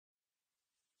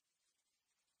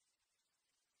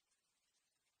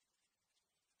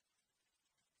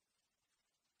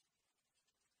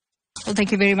Well,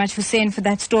 thank you very much, Hussein, for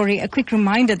that story. A quick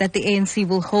reminder that the ANC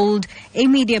will hold a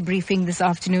media briefing this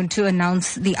afternoon to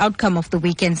announce the outcome of the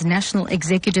weekend's National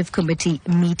Executive Committee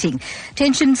meeting.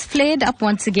 Tensions flared up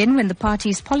once again when the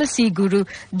party's policy guru,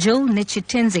 Jill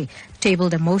Nechitenze,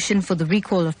 tabled a motion for the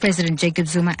recall of President Jacob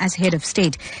Zuma as head of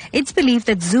state. It's believed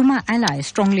that Zuma allies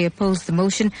strongly opposed the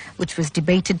motion, which was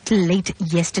debated till late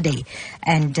yesterday.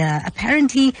 And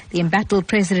apparently, the embattled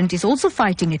president is also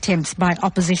fighting attempts by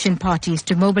opposition parties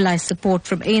to mobilize support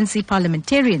from ANC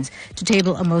parliamentarians to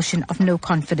table a motion of no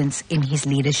confidence in his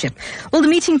leadership. Well, the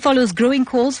meeting follows growing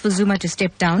calls for Zuma to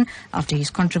step down after his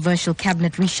controversial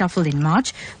cabinet reshuffle in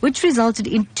March, which resulted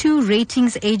in 2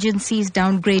 ratings agencies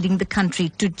downgrading the country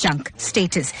to junk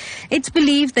status. It's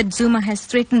believed that Zuma has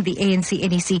threatened the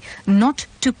ANC-NEC not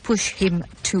to push him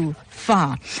too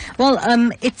far. Well,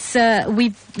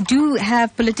 we do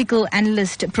have political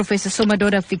analyst Professor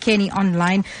Somadoda Fikeni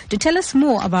online to tell us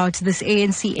more about this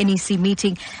ANC-NEC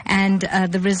meeting and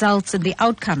the results and the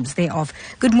outcomes thereof.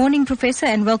 Good morning, Professor,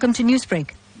 and welcome to Newsbreak.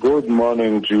 Good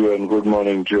morning to you and good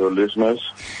morning to your listeners.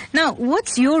 Now,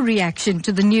 what's your reaction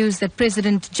to the news that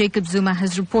President Jacob Zuma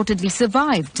has reportedly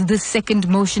survived this second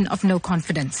motion of no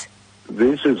confidence?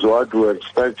 This is what we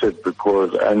expected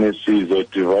because NEC is a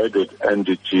divided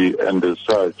entity, and as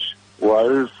such,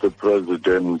 whilst the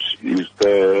president is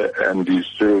there and is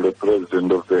still the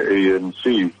president of the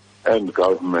ANC and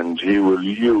government, he will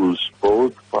use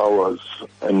both powers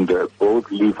and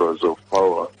both levers of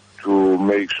power to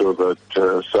make sure that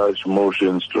such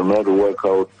motions do not work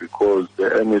out because the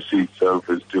NEC itself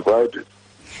is divided.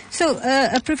 So,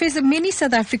 Professor, many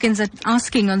South Africans are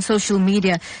asking on social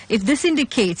media if this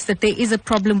indicates that there is a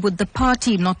problem with the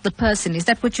party, not the person. Is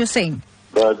that what you're saying?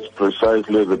 That's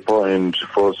precisely the point.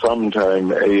 For some time,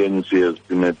 ANC has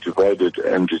been a divided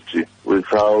entity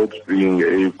without being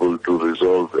able to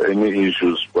resolve any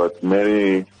issues, but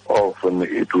many often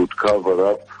it would cover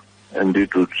up and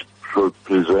it would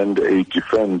present a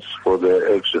defense for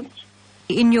their actions.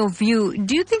 In your view,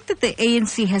 do you think that the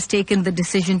ANC has taken the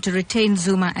decision to retain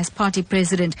Zuma as party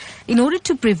president in order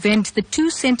to prevent the 2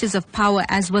 centers of power,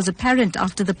 as was apparent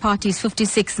after the party's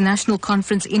 56th national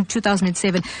conference in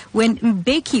 2007 when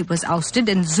Mbeki was ousted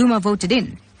and Zuma voted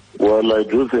in? Well, I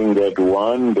do think that,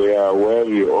 one, they are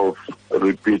wary of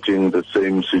repeating the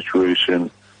same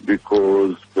situation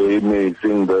because they may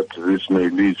think that this may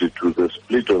lead to the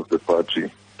split of the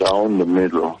party down the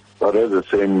middle, but at the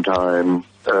same time,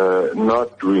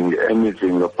 not doing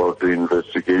anything about the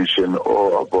investigation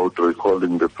or about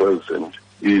recalling the president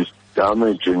is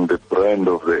damaging the brand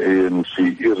of the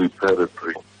ANC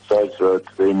irreparably, such that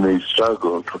they may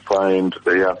struggle to find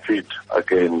their feet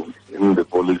again in the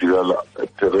political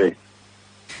terrain.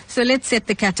 So let's set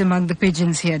the cat among the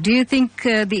pigeons here. Do you think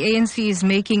the ANC is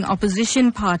making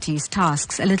opposition parties'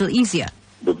 tasks a little easier?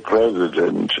 The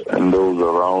president and those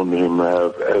around him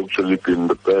have actually been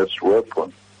the best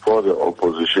weapon for the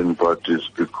opposition parties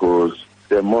because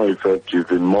they're more effective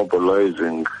in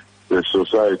mobilizing the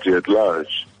society at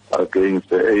large against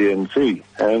the ANC.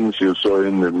 Hence, you saw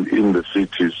in the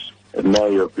cities, and now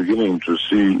you're beginning to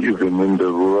see even in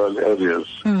the rural areas,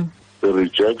 the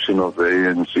rejection of the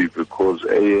ANC because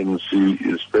ANC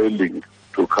is failing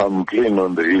to come clean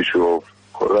on the issue of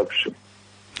corruption.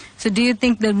 So do you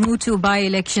think the Mutu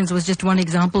by-elections was just one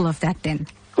example of that then?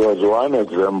 It was one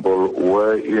example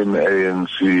wherein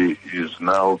ANC is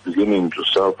now beginning to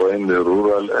suffer in the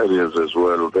rural areas as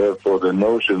well. Therefore, the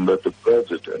notion that the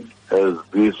president has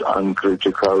this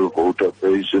uncritical voter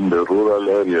base in the rural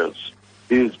areas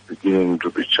is beginning to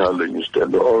be challenged.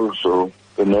 And also,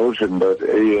 the notion that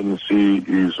ANC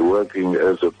is working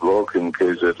as a bloc in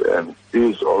KZN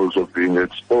is also being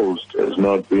exposed as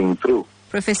not being true.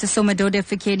 Professor Somadoda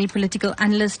Fikeni, political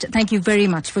analyst, thank you very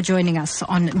much for joining us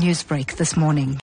on Newsbreak this morning.